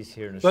is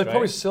here in Australia. They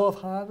probably sell off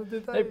harder,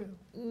 did they?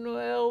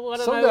 Well, I don't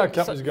know. Some of our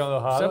companies have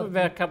gone harder. Some of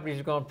our companies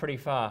have gone pretty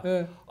far.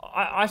 Yeah.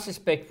 I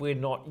suspect we're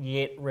not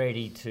yet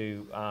ready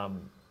to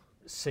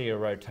see a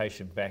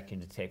rotation back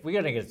into tech. We're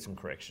going to get some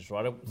corrections,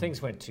 right?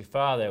 Things went too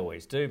far, they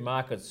always do.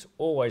 Markets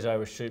always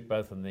overshoot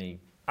both on the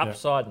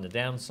upside and the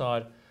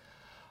downside.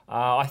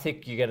 I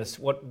think you get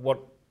what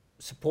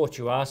support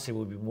you are seeing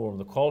will be more on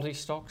the quality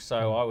stocks.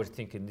 So I would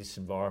think in this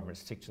environment,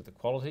 stick to the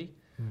quality.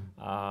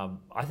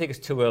 I think it's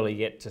too early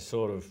yet to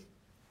sort of.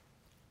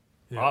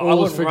 Yeah,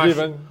 all is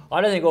forgiven.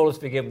 I don't think all is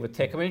forgiven with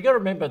tech. I mean, you've got to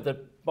remember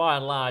that by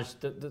and large,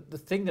 the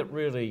thing that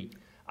really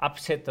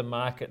upset the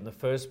market in the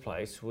first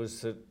place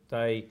was that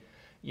they,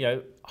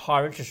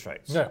 higher interest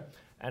rates. Yeah.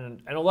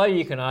 And although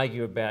you can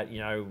argue about,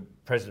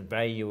 present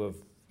value of,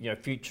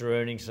 future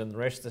earnings and the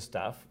rest of the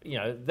stuff,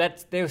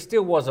 there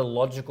still was a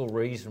logical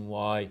reason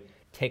why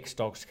tech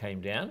stocks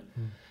came down.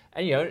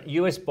 And,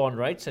 US bond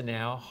rates are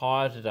now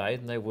higher today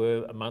than they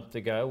were a month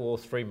ago or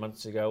 3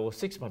 months ago or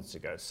 6 months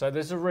ago. So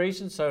there's a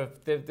reason. So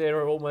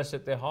they're almost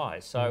at their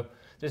highs. So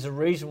there's a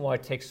reason why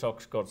tech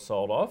stocks got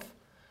sold off.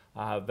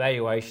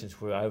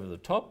 Valuations were over the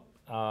top.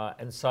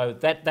 And so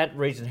that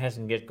reason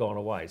hasn't yet gone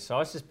away. So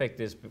I suspect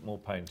there's a bit more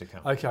pain to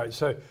come. Okay,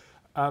 so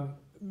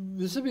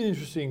this would be an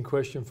interesting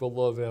question for a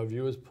lot of our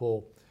viewers,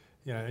 Paul.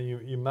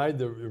 You made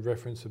the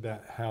reference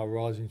about how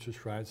rising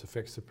interest rates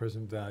affects the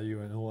present value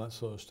and all that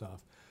sort of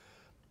stuff.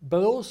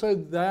 But also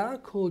they are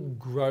called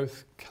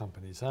growth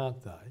companies,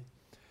 aren't they?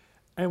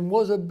 And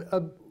was a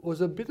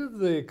bit of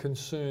the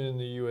concern in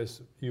the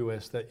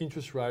US that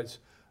interest rates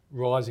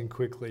rising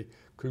quickly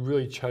could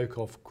really choke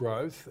off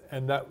growth,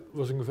 and that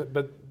wasn't good.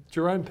 But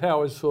Jerome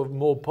Powell was sort of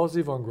more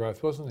positive on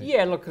growth, wasn't he?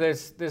 Yeah, look,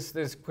 there's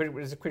a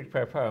quid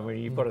pro quo. I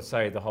mean, you've got to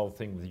say the whole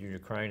thing with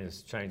Ukraine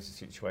has changed the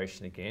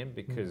situation again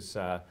because,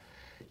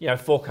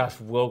 forecast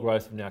for world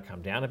growth have now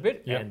come down a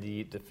bit, and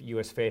the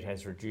US Fed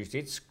has reduced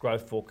its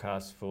growth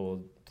forecast for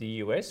the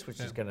US,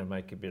 which is going to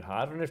make it a bit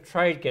harder. And if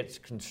trade gets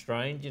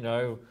constrained,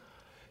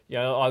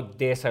 I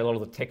dare say a lot of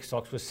the tech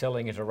stocks were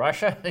selling into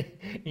Russia.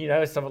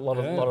 A lot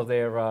of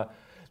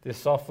their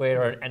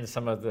software and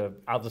some of the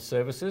other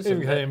services.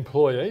 Even had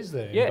employees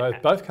there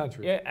in both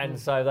countries. Yeah, and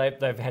so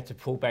they've had to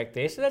pull back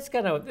there. So that's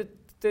going to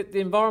the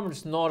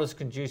environment's not as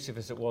conducive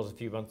as it was a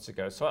few months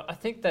ago. So I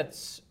think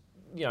that's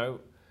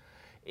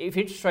if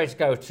interest rates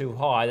go too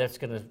high, that's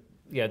going to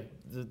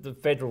the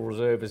Federal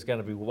Reserve is going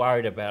to be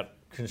worried about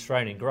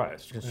constricting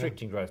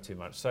growth too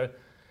much. So.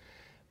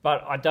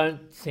 But I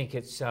don't think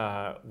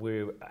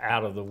we're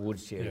out of the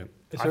woods yet. Yeah.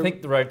 I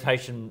think the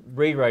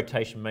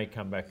re-rotation may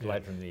come back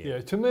later in the year.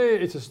 Yeah, to me,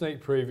 it's a sneak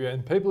preview,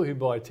 and people who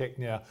buy tech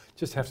now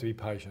just have to be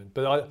patient.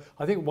 But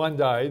I think one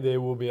day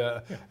there will be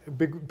a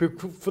big,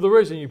 for the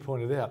reason you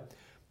pointed out,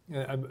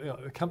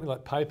 a company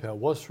like PayPal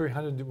was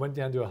 300, went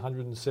down to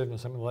 107 or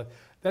something like that.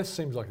 That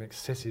seems like an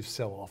excessive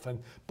sell-off. And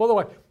by the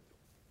way,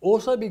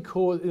 also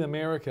because in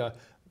America,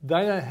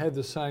 they don't have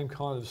the same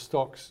kind of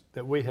stocks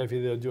that we have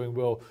here that are doing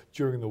well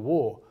during the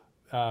war.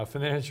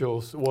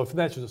 Financials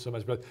not so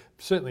much, but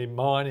certainly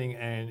mining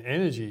and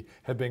energy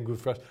have been good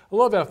for us. A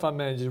lot of our fund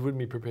managers wouldn't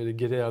be prepared to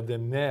get out of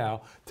them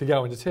now to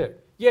go into tech.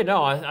 Yeah,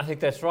 no, I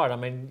think that's right. I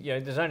mean,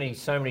 there's only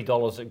so many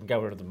dollars that can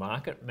go into the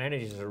market.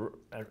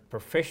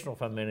 Professional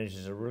fund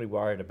managers are really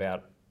worried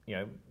about,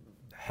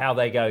 how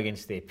they go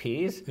against their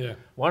peers. Yeah.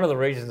 One of the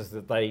reasons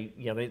that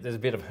there's a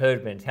bit of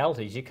herd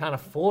mentality is you can't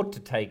afford to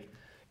take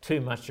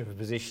too much of a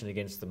position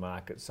against the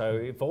market. So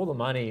if all the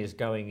money is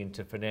going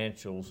into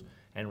financials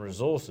and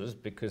resources,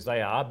 because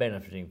they are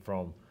benefiting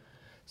from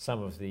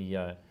some of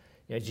the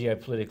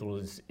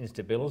geopolitical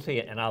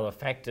instability and other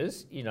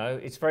factors,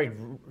 it's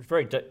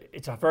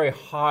a very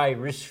high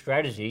risk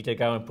strategy to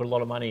go and put a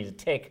lot of money into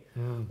tech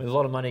with a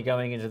lot of money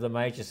going into the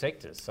major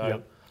sectors.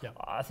 So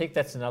I think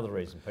that's another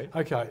reason, Pete.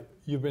 Okay,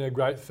 you've been a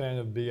great fan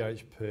of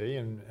BHP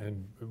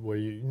and where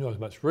not as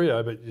much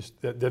Rio, but just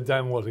they've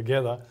done well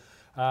together.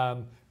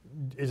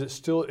 Is it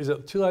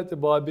too late to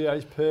buy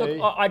BHP?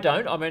 Look, I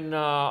don't. I mean,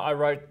 I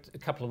wrote a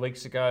couple of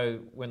weeks ago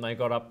when they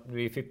got up to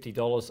be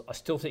 $50. I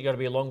still think you've got to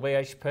be a long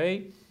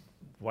BHP.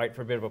 Wait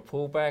for a bit of a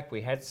pullback.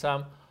 We had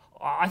some.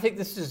 I think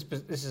this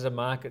is a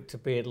market to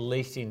be at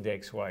least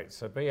index weight.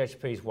 So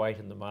BHP's weight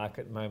in the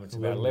market at the moment is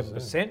about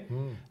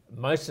 11%.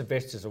 Most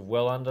investors are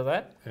well under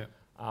that. Yeah.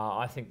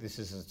 I think this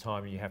is the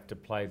time you have to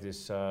play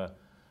this.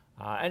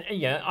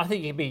 I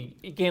think you'd be,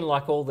 again,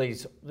 like all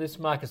these, this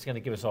market's going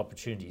to give us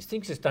opportunities.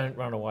 Things just don't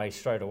run away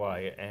straight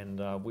away,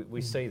 and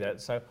we see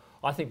that. So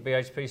I think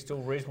BHP is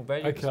still reasonable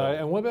value. Okay,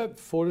 and what about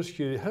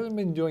Fortescue? It hasn't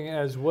been doing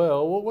as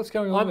well. What's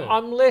going on there?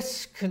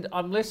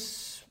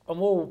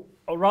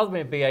 I'd rather be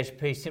in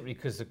BHP simply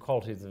because the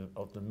quality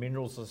of the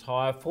minerals is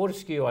higher.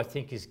 Fortescue, I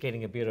think, is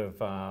getting a bit of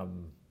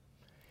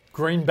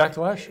green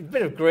backlash?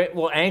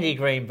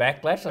 Anti-green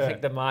backlash. I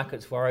think the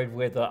market's worried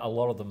whether a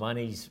lot of the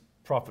money's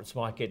profits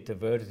might get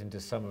diverted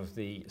into some of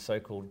the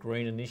so-called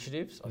green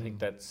initiatives. I think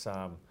that's,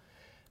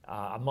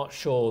 I'm not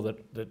sure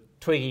that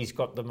Twiggy's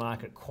got the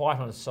market quite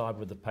on his side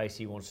with the pace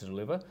he wants to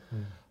deliver.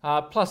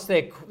 Plus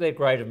their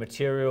grade of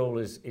material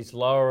is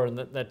lower, and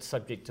that's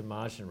subject to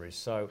margin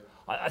risk. So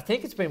I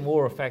think it's been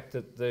more a fact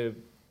that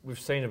we've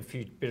seen a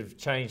bit of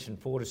change in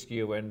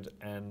Fortescue and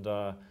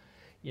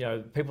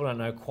people don't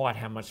know quite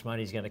how much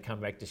money is going to come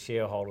back to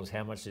shareholders,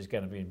 how much is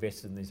going to be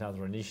invested in these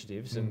other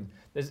initiatives. And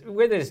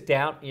where there's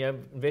doubt,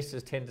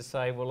 investors tend to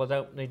say, well, I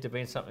don't need to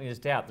be in something there's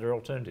doubt. There are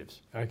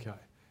alternatives. Okay.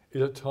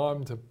 Is it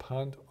time to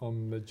punt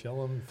on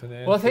Magellan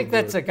Financial? Well, I think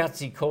that's a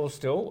gutsy call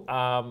still.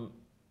 And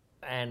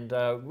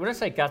when I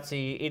say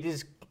gutsy, it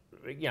is,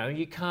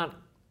 you can't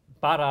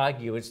but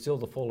argue it's still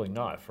the falling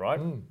knife, right?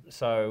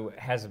 So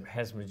has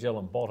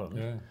Magellan bottomed?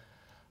 Yeah.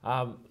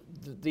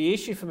 The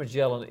issue for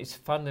Magellan is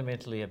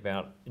fundamentally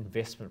about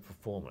investment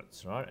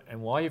performance, right?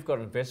 And while you've got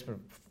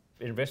investment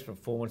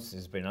performance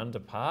has been under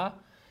par,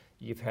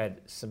 you've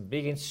had some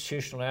big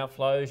institutional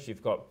outflows,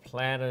 you've got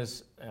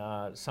planners,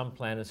 some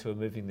planners who are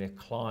moving their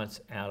clients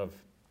out of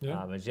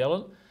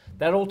Magellan.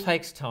 That all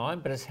takes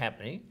time, but it's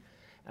happening.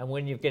 And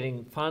when you're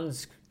getting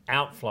funds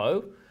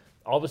outflow,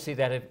 obviously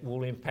that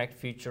will impact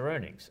future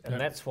earnings. And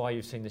that's why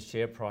you've seen the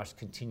share price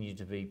continue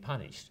to be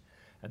punished.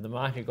 And the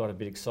market got a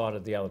bit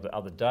excited the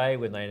other day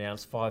when they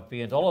announced $5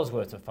 billion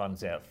worth of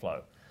funds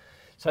outflow.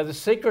 So the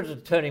secret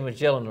of turning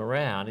Magellan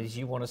around is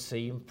you want to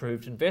see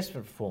improved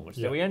investment performance.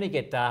 Now, we only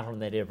get data on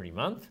that every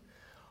month.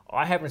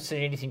 I haven't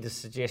seen anything to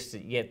suggest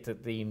that yet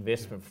that the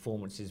investment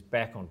performance is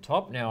back on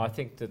top. Now, I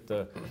think that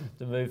the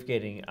move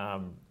getting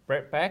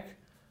Brett back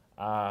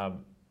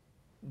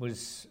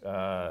was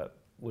a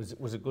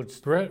good.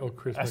 Brett or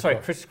Chris? Sorry,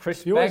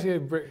 Chris. You always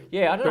get Brett.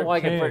 Yeah, I don't know why I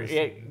get Brett.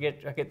 Brett.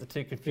 I get the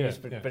two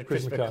confused. But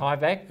Chris Mackay.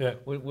 Mackay back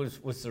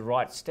was the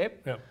right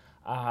step. Yeah.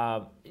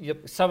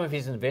 Some of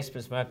his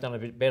investments may have done a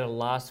bit better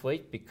last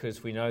week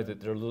because we know that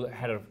they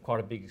had quite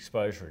a big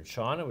exposure in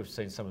China. We've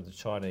seen some of the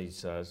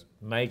Chinese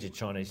major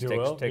Chinese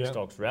tech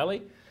stocks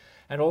rally,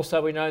 and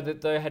also we know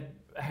that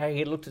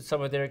he looked at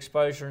some of their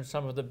exposure in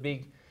some of the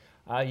big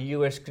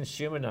US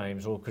consumer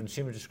names or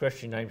consumer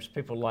discretionary names,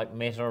 people like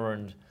Meta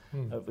and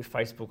with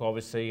Facebook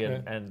obviously,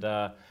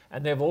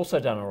 and they've also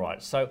done all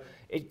right. So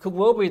it could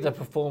well be the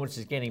performance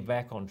is getting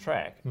back on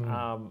track,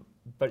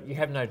 but you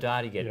have no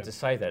data yet to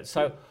say that.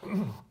 So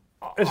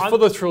it's for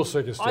the thrill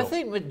seekers still. I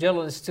think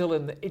Magellan is still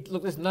in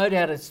look, there's no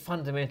doubt it's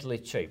fundamentally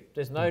cheap.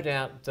 There's no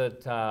doubt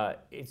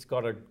that it's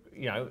got a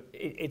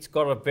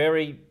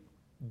very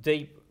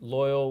deep,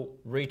 loyal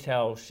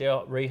retail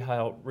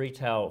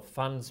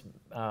funds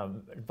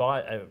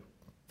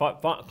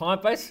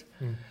client base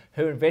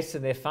who invest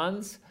in their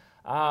funds.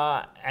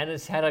 And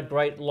it's had a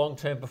great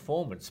long-term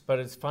performance, but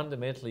it's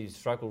fundamentally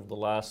struggled the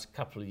last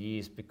couple of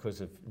years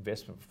because of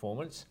investment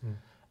performance.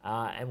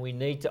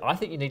 And I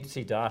think you need to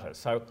see data.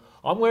 So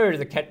I'm wary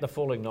of the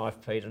falling knife,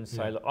 Pete, and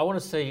say, look, I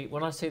want to see,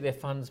 when I see their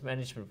funds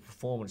management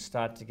performance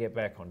start to get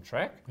back on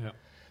track,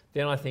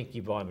 then I think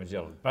you buy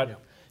Magellan.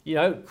 But,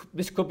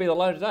 this could be the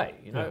low today,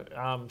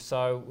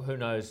 so who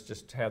knows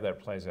just how that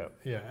plays out.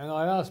 Yeah, and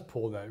I asked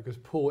Paul that because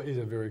Paul is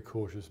a very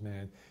cautious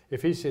man.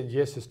 If he said,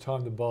 yes, it's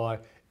time to buy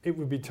it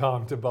would be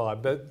time to buy.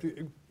 But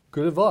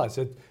good advice.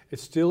 It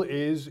still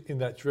is in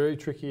that very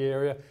tricky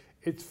area.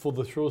 It's for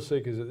the thrill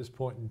seekers at this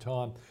point in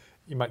time.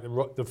 You make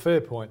the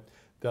fair point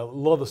that a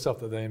lot of the stuff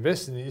that they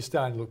invest in is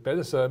starting to look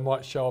better, so it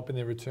might show up in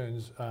their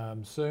returns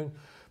soon.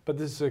 But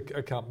this is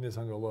a company that's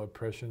under a lot of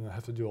pressure and they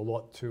have to do a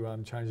lot to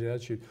change their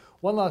attitude.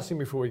 One last thing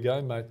before we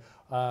go, mate.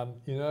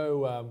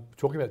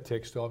 Talking about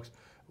tech stocks,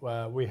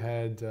 we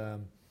had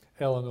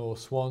Eleanor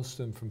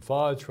Swanston from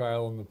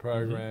Firetrail on the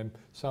program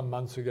some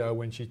months ago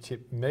when she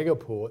tipped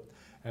Megaport.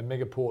 And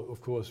Megaport,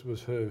 of course,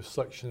 was her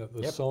selection at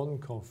the SON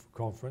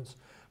conference,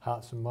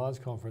 Hearts and Minds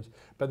conference.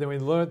 But then we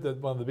learnt that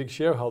one of the big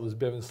shareholders,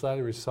 Bevan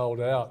Slattery,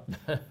 sold out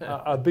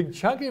a big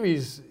chunk of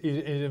his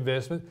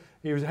investment.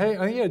 I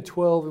think he had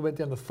 12, it went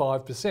down to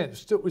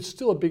 5%. It's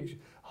still a big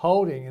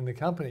holding in the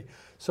company.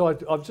 So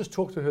I've just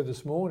talked to her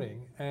this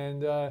morning,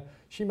 and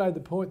she made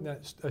the point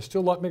that they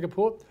still like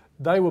Megaport.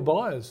 They were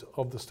buyers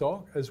of the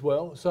stock as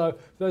well. So for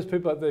those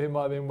people out there who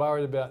might have been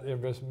worried about the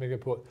investment in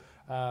Megaport,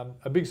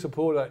 a big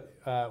supporter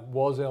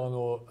was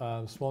Eleanor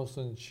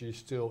Swanston. She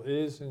still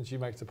is, and she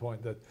makes the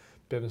point that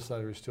Bevan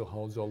Slattery still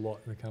holds a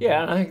lot in the company.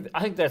 Yeah, and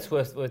I think that's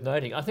worth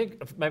noting. I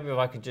think maybe if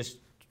I could just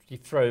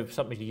throw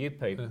something to you,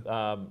 Pete.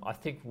 I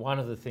think one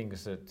of the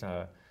things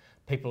that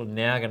people are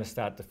now going to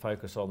start to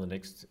focus on the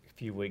next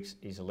few weeks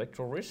is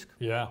electoral risk.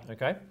 Yeah.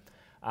 Okay.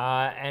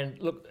 And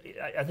look,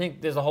 I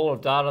think there's a whole lot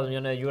of data. You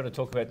know, you're going to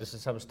talk about this at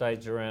some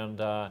stage around.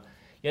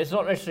 It's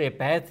not necessarily a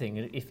bad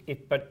thing.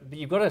 But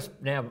you've got to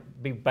now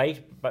be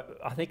bait. But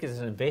I think as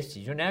an investor,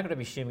 you're now going to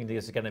be assuming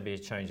there's going to be a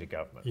change of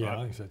government. Yeah, right?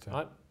 I think so too.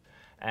 Right?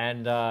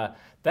 And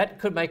that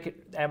could make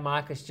our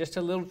markets just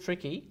a little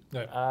tricky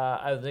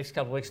over the next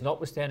couple of weeks,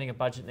 notwithstanding a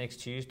budget next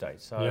Tuesday.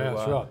 So yeah,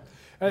 that's right.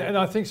 And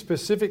I think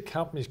specific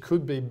companies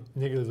could be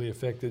negatively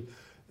affected.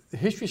 The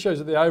history shows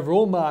that the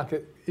overall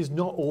market is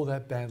not all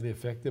that badly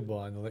affected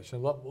by an election,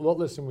 a lot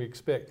less than we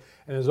expect.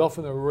 And there's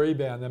often a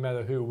rebound no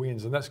matter who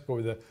wins, and that's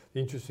probably the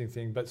interesting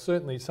thing. But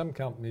certainly some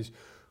companies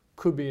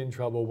could be in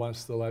trouble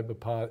once the Labor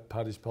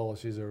Party's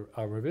policies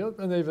are revealed,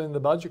 and even the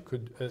budget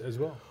could as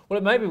well.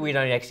 Well, maybe we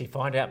don't actually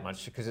find out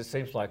much because it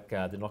seems like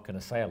they're not going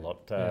to say a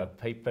lot,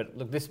 Pete. But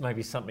look, this may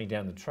be something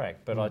down the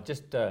track. But I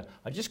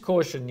just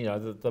caution,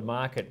 the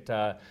market.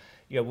 I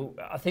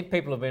think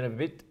people have been a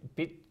bit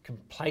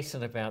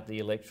complacent about the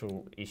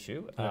electoral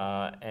issue,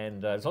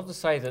 and it's not to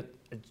say that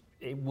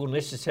it will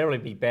necessarily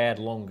be bad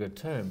longer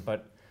term.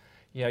 But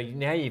now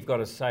you've got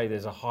to say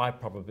there's a high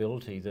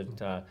probability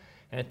that.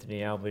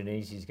 Anthony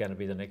Albanese is going to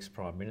be the next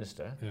Prime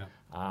Minister.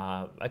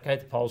 Yeah. Okay,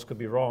 the polls could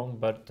be wrong,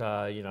 but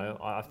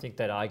I think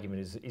that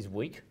argument is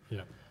weak.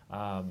 Yeah.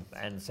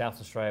 And South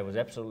Australia was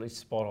absolutely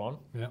spot on.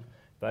 Yeah.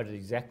 Voted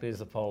exactly as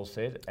the polls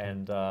said,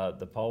 and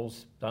the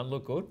polls don't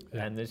look good,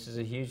 and this is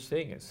a huge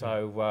thing.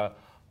 So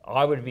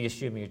I would be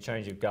assuming a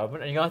change of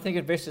government, and I think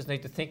investors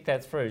need to think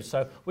that through.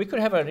 So we could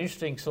have an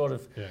interesting sort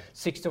of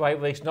 6 to 8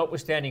 weeks,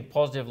 notwithstanding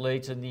positive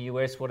leads in the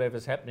US,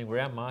 whatever's happening, where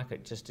our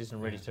market just isn't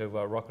ready to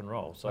rock and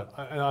roll. So,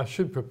 and I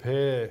should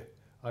prepare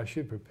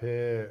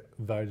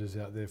voters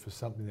out there for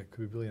something that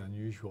could be really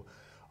unusual.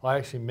 I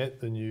actually met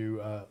the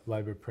new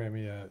Labor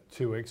Premier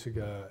 2 weeks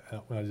ago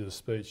when I did a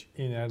speech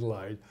in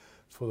Adelaide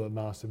for the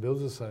Master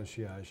Builders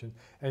Association,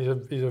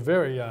 and he's a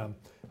very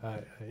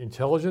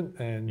intelligent,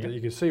 and you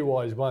can see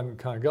why he's one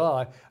kind of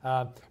guy.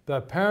 But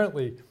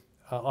apparently,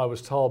 I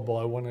was told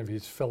by one of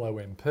his fellow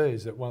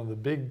MPs that one of the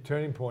big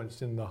turning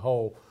points in the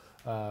whole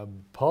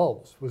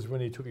polls was when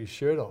he took his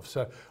shirt off.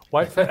 So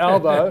wait for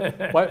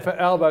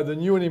Albo, the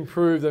new and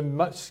improved and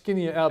much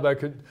skinnier Albo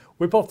could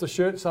whip off the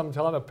shirt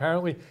sometime.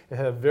 Apparently, it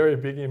had a very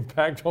big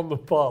impact on the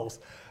polls.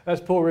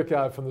 That's Paul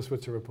Rickard from the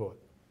Switzer Report.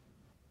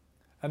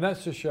 And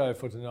that's the show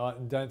for tonight.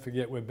 And don't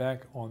forget, we're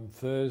back on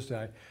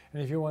Thursday.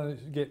 And if you want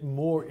to get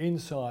more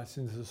insights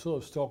into the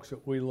sort of stocks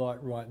that we like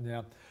right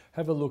now,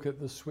 have a look at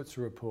the Switzer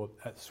Report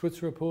at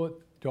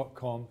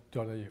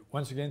switzerreport.com.au.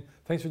 Once again,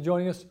 thanks for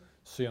joining us.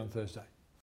 See you on Thursday.